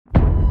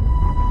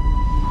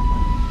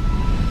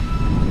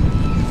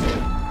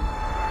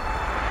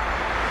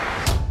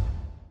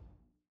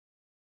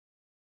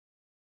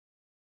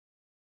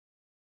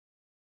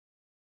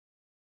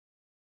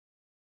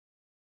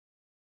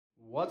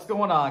What's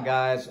going on,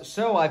 guys?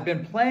 So I've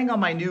been playing on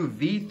my new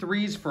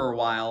V3s for a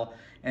while,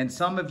 and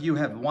some of you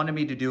have wanted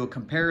me to do a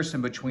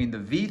comparison between the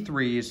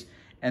V3s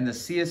and the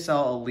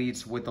CSL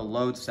Elites with the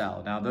load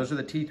cell. Now, those are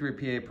the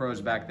T3PA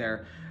Pros back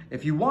there.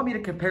 If you want me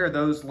to compare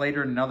those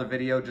later in another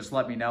video, just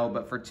let me know.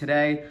 But for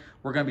today,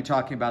 we're going to be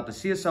talking about the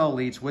CSL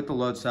Elites with the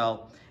load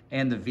cell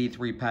and the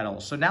V3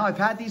 pedals. So now I've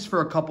had these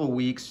for a couple of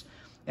weeks,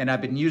 and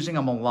I've been using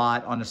them a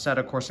lot on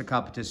Assetto, Corsa,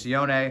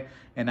 Competizione,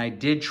 and I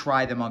did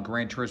try them on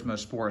Gran Turismo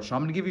Sport. So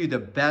I'm gonna give you the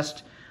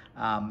best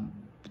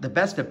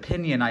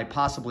opinion I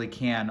possibly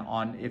can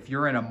on if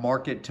you're in a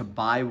market to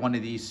buy one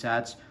of these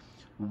sets,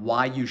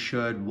 why you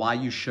should, why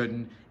you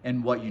shouldn't,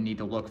 and what you need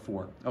to look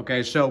for.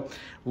 Okay, so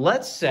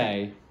let's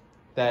say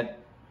that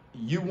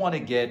you wanna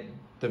get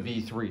the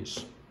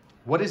V3s.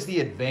 What is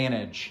the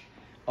advantage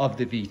of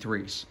the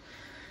V3s?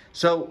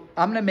 So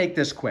I'm gonna make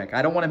this quick.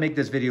 I don't wanna make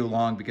this video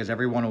long because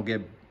everyone will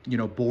get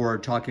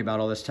bored talking about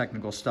all this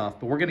technical stuff,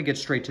 but we're gonna get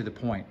straight to the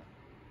point.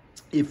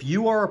 If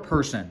you are a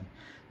person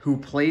who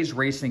plays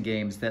racing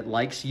games that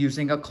likes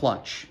using a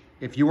clutch,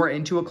 if you are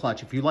into a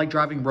clutch, if you like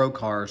driving road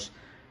cars,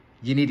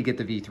 you need to get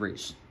the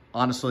V3s.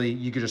 Honestly,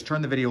 you could just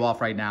turn the video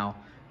off right now,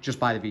 just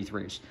buy the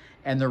V3s.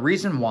 And the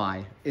reason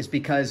why is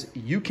because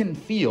you can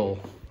feel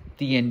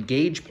the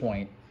engage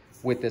point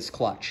with this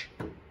clutch.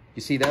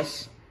 You see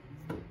this?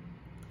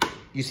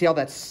 You see how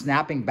that's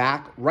snapping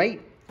back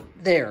right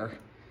there?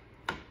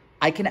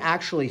 I can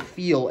actually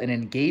feel an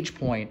engage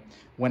point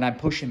when I'm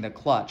pushing the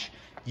clutch.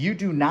 You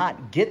do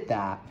not get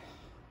that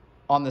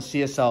on the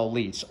CSL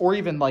Elites or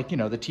even like, the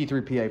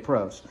T3PA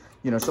Pros,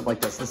 something like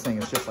this. This thing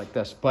is just like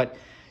this, but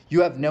you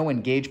have no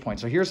engage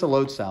point. So here's the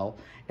load cell,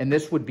 and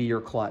this would be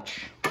your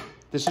clutch.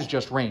 This is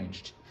just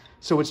ranged.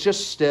 So it's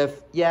just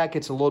stiff. Yeah, it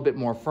gets a little bit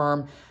more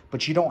firm,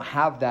 but you don't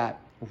have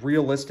that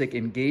realistic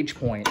engage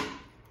point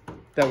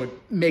that would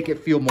make it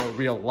feel more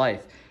real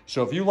life.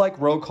 So if you like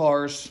road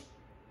cars,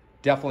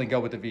 definitely go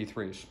with the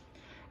V3s.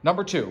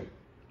 Number two,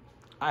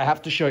 I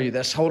have to show you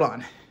this. Hold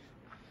on.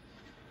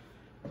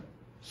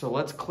 So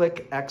let's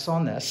click X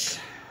on this.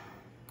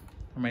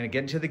 I'm going to get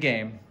into the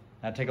game.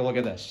 Now take a look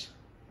at this.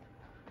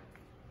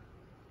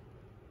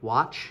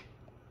 Watch.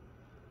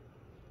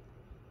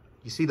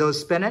 You see those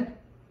spinning?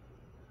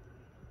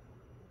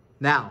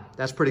 Now,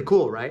 that's pretty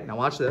cool, right? Now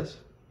watch this.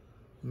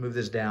 Move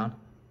this down.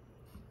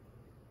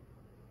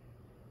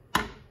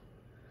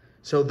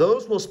 So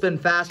those will spin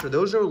faster.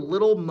 Those are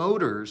little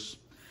motors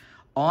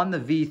on the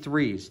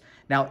V3s.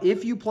 Now,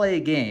 if you play a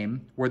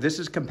game where this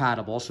is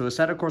compatible, so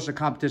Assetto Corsa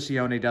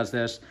Competizione does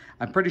this,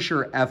 I'm pretty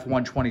sure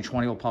F1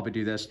 2020 will probably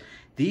do this.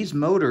 These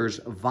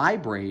motors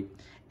vibrate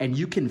and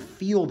you can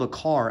feel the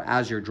car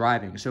as you're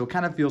driving. So it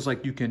kind of feels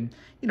like you can,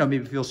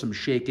 maybe feel some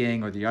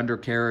shaking or the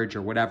undercarriage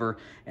or whatever.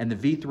 And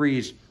the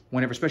V3s,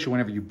 especially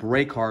whenever you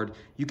brake hard,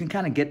 you can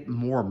kind of get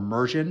more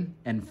immersion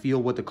and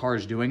feel what the car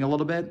is doing a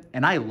little bit.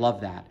 And I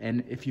love that.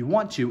 And if you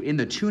want to, in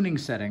the tuning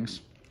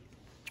settings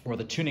or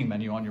the tuning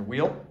menu on your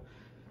wheel,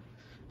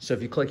 so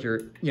if you click your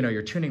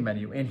tuning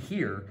menu in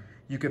here,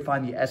 you could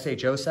find the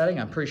SHO setting.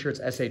 I'm pretty sure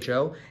it's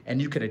SHO,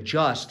 and you can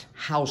adjust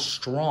how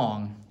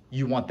strong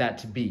you want that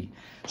to be.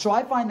 So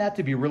I find that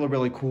to be really,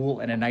 really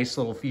cool and a nice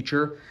little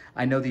feature.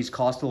 I know these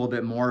cost a little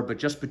bit more, but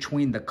just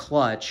between the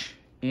clutch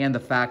and the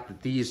fact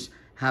that these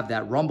have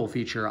that rumble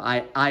feature,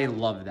 I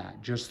love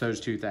that, just those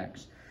two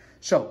things.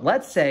 So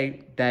let's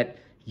say that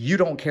you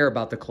don't care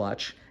about the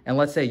clutch, and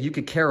let's say you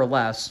could care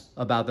less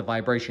about the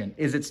vibration.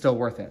 Is it still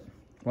worth it?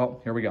 Well,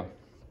 here we go.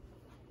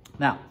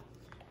 Now,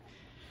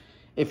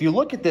 if you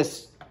look at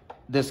this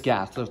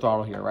gas, the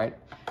throttle here, right?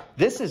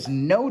 This is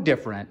no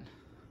different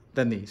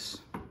than these.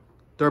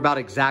 They're about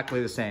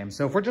exactly the same.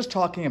 So if we're just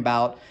talking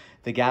about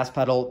the gas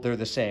pedal, they're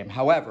the same.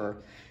 However,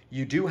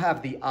 you do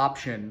have the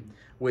option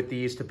with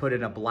these to put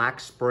in a black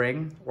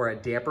spring or a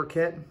damper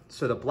kit.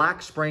 So the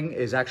black spring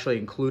is actually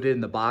included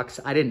in the box.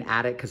 I didn't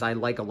add it because I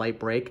like a light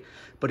brake,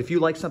 but if you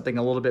like something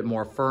a little bit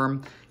more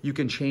firm, you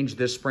can change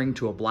this spring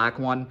to a black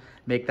one,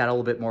 make that a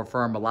little bit more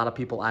firm. A lot of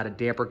people add a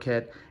damper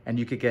kit and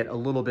you could get a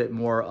little bit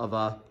more of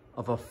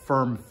a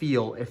firm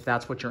feel if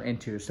that's what you're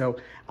into. So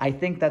I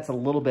think that's a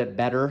little bit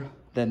better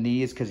than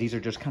these because these are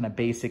just kind of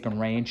basic and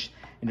ranged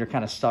and you're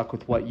kind of stuck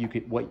with what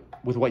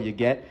you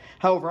get.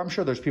 However, I'm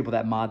sure there's people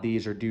that mod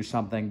these or do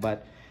something,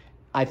 but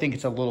I think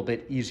it's a little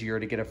bit easier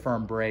to get a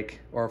firm brake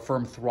or a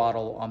firm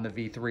throttle on the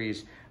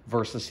V3s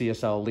versus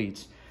CSL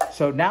Elites.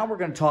 So now we're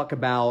going to talk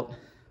about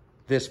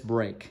this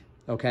brake.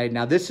 Okay,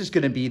 now this is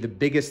going to be the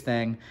biggest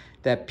thing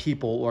that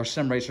people or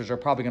sim racers are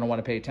probably going to want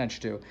to pay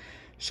attention to.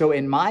 So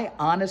in my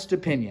honest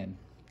opinion,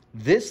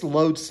 this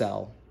load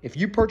cell, if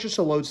you purchase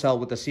a load cell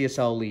with the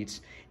CSL Elites,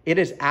 it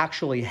is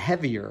actually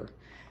heavier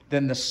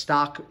than the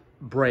stock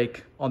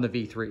brake on the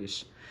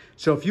V3s.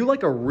 So if you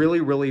like a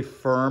really, really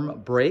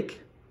firm brake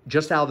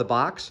just out of the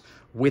box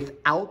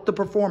without the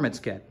performance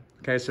kit,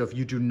 okay, so if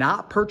you do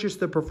not purchase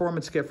the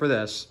performance kit for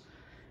this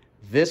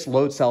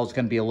load cell is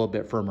going to be a little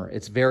bit firmer.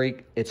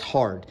 It's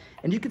hard.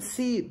 And you can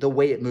see the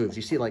way it moves.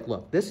 You see, like,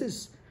 look,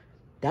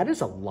 that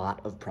is a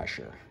lot of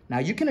pressure. Now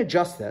you can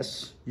adjust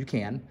this,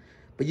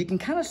 but you can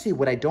kind of see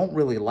what I don't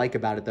really like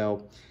about it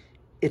though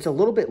it's a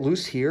little bit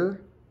loose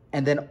here,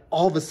 and then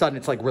all of a sudden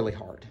it's like really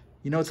hard.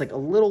 You know, it's like a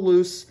little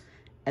loose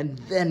and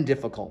then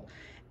difficult.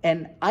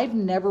 And I've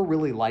never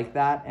really liked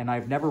that, and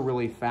I've never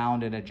really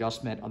found an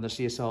adjustment on the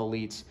CSL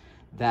Elites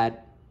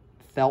that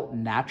felt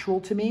natural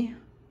to me.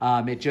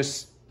 It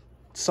just,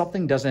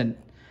 something doesn't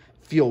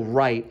feel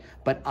right,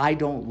 but I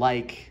don't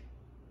like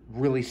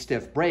really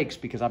stiff brakes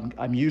because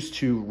I'm used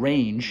to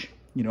range,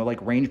 you know,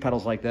 like range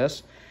pedals like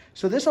this.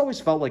 So this always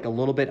felt like a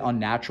little bit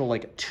unnatural,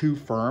 like too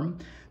firm.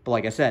 But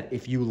like I said,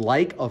 if you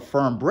like a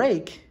firm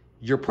brake,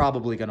 you're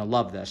probably gonna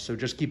love this. So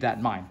just keep that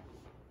in mind.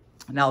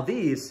 Now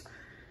these,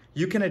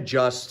 you can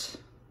adjust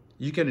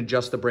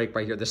the brake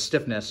right here, the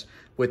stiffness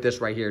with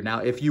this right here. Now,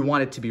 if you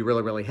want it to be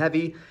really, really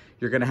heavy,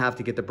 you're gonna have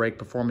to get the brake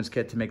performance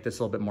kit to make this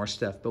a little bit more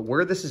stiff. But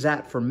where this is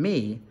at for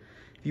me,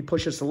 if you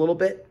push this a little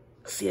bit,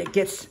 see it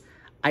gets,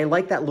 I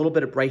like that little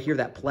bit of right here,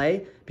 that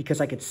play,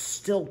 because I could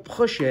still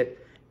push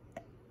it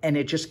and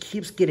it just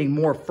keeps getting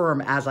more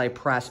firm as I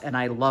press, and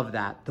I love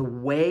that. The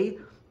way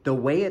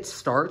it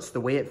starts, the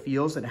way it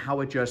feels, and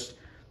how it just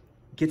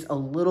gets a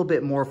little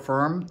bit more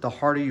firm the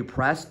harder you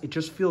press, it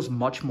just feels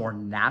much more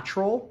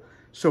natural.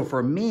 So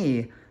for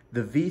me,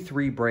 the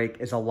V3 brake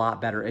is a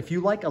lot better. If you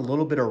like a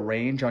little bit of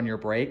range on your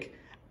brake,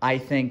 I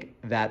think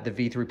that the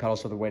V3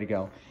 pedals are the way to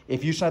go.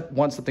 If you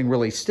want something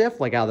really stiff,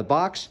 like out of the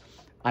box,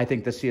 I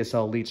think the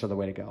CSL Elites are the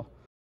way to go.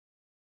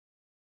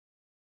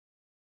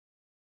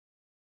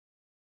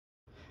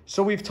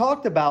 So we've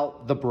talked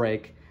about the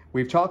brake.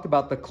 We've talked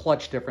about the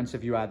clutch difference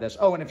if you add this.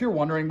 Oh, and if you're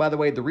wondering, by the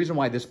way, the reason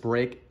why this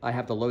brake, I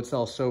have the load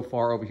cell so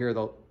far over here,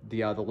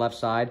 the left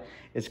side,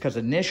 is because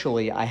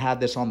initially I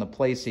had this on the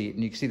play seat,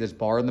 and you can see this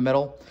bar in the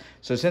middle.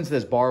 So since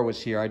this bar was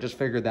here, I just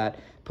figured that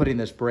putting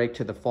this brake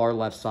to the far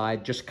left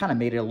side just kind of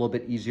made it a little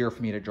bit easier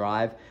for me to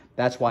drive.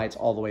 That's why it's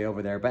all the way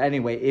over there. But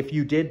anyway, if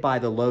you did buy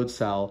the load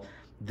cell,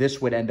 this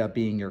would end up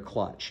being your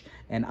clutch.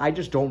 And I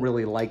just don't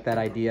really like that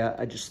idea.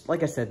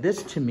 Like I said,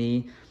 this to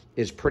me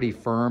is pretty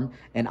firm.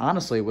 And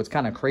honestly, what's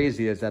kind of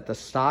crazy is that the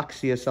stock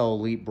CSL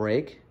Elite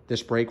brake,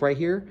 this brake right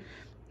here,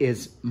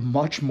 is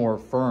much more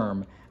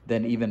firm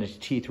than even a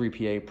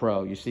T3PA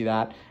Pro. You see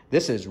that?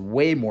 This is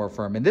way more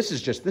firm. And this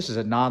is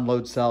a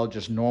non-load cell,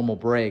 just normal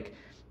brake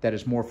that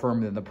is more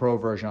firm than the Pro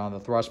version on the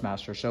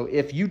Thrustmaster. So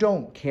if you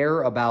don't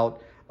care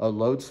about a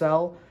load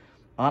cell,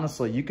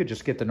 honestly, you could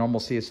just get the normal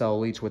CSL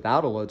Elites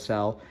without a load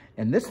cell.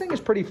 And this thing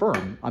is pretty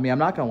firm. I mean, I'm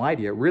not gonna lie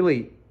to you,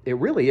 it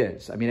really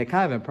is. I mean, it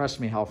kind of impressed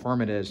me how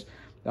firm it is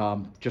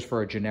just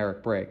for a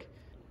generic brake.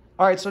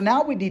 All right, so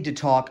now we need to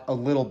talk a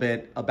little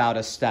bit about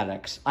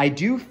aesthetics. I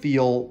do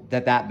feel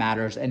that that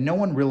matters, and no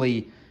one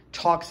really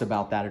talks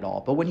about that at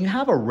all. But when you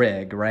have a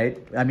rig, right?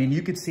 I mean,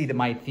 you could see that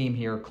my theme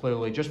here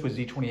clearly, just with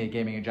Z28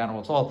 gaming in general,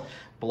 it's all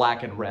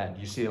black and red.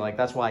 You see, like,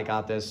 that's why I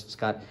got this. It's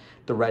got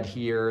the red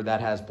here that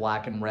has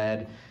black and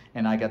red,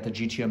 and I got the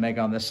GT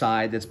Omega on the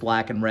side that's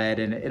black and red,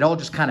 and it all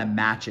just kind of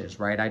matches,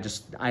 right?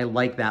 I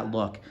like that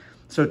look.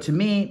 So to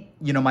me,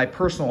 you know, my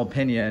personal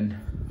opinion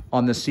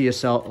on the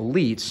CSL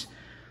Elites,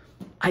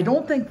 I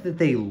don't think that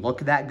they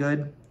look that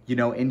good, you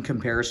know, in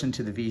comparison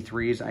to the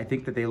V3s. I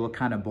think that they look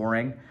kind of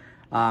boring.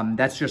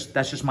 That's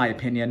just my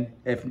opinion.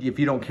 If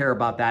you don't care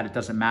about that, it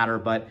doesn't matter.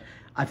 But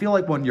I feel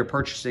like when you're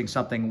purchasing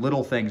something,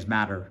 little things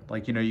matter.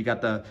 Like, you know, you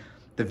got the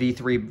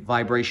V3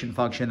 vibration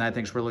function. That I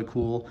think is really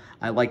cool.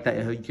 I like that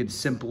you can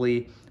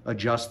simply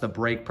adjust the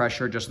brake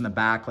pressure just in the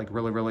back, like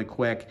really, really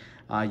quick.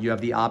 You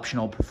have the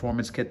optional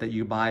performance kit that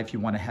you buy if you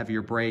want a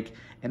heavier brake.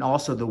 And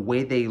also the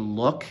way they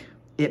look,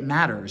 it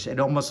matters. It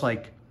almost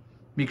like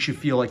makes you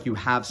feel like you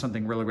have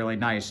something really, really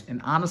nice.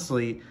 And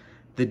honestly,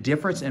 the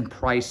difference in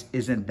price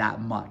isn't that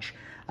much.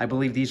 I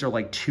believe these are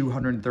like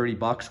 230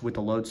 bucks with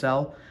the load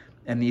cell,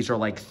 and these are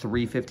like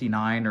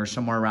 359 or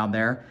somewhere around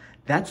there.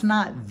 That's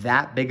not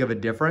that big of a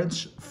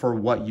difference for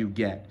what you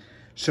get.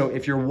 So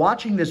if you're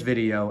watching this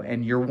video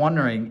and you're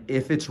wondering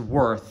if it's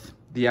worth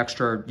the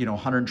extra, you know,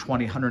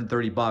 120,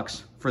 130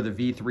 bucks for the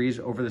V3s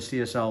over the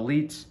CSL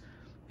Elites,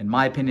 in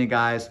my opinion,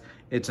 guys,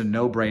 it's a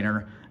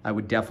no-brainer. I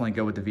would definitely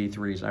go with the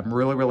V3s. I'm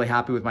really, really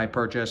happy with my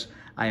purchase.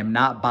 I am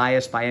not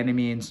biased by any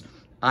means.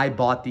 I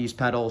bought these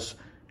pedals.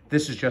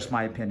 This is just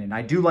my opinion.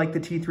 I do like the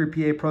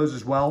T3PA Pros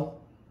as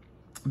well,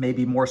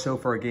 maybe more so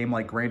for a game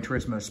like Gran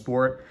Turismo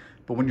Sport.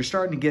 But when you're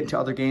starting to get into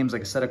other games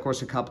like Assetto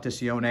Corsa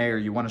Competizione, or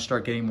you want to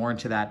start getting more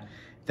into that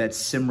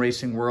sim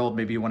racing world,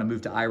 maybe you want to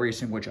move to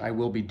iRacing, which I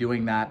will be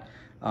doing that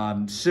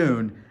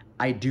soon,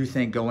 I do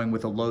think going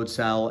with a load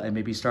cell and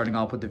maybe starting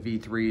off with the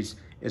V3s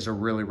is a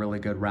really, really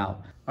good route.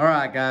 All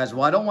right, guys,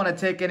 well, I don't want to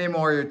take any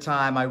more of your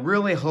time. I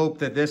really hope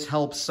that this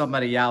helps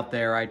somebody out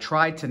there. I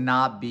try to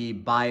not be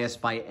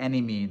biased by any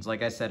means.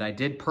 Like I said, I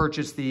did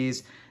purchase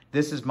these.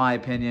 This is my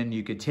opinion.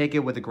 You could take it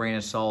with a grain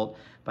of salt,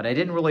 but I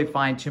didn't really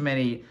find too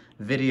many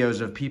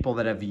videos of people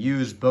that have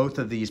used both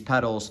of these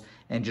pedals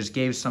and just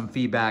gave some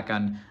feedback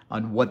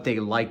on what they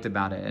liked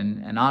about it.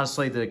 And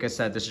honestly, like I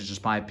said, this is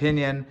just my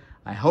opinion.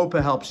 I hope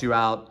it helps you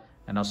out,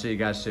 and I'll see you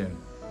guys soon.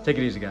 Take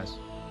it easy, guys.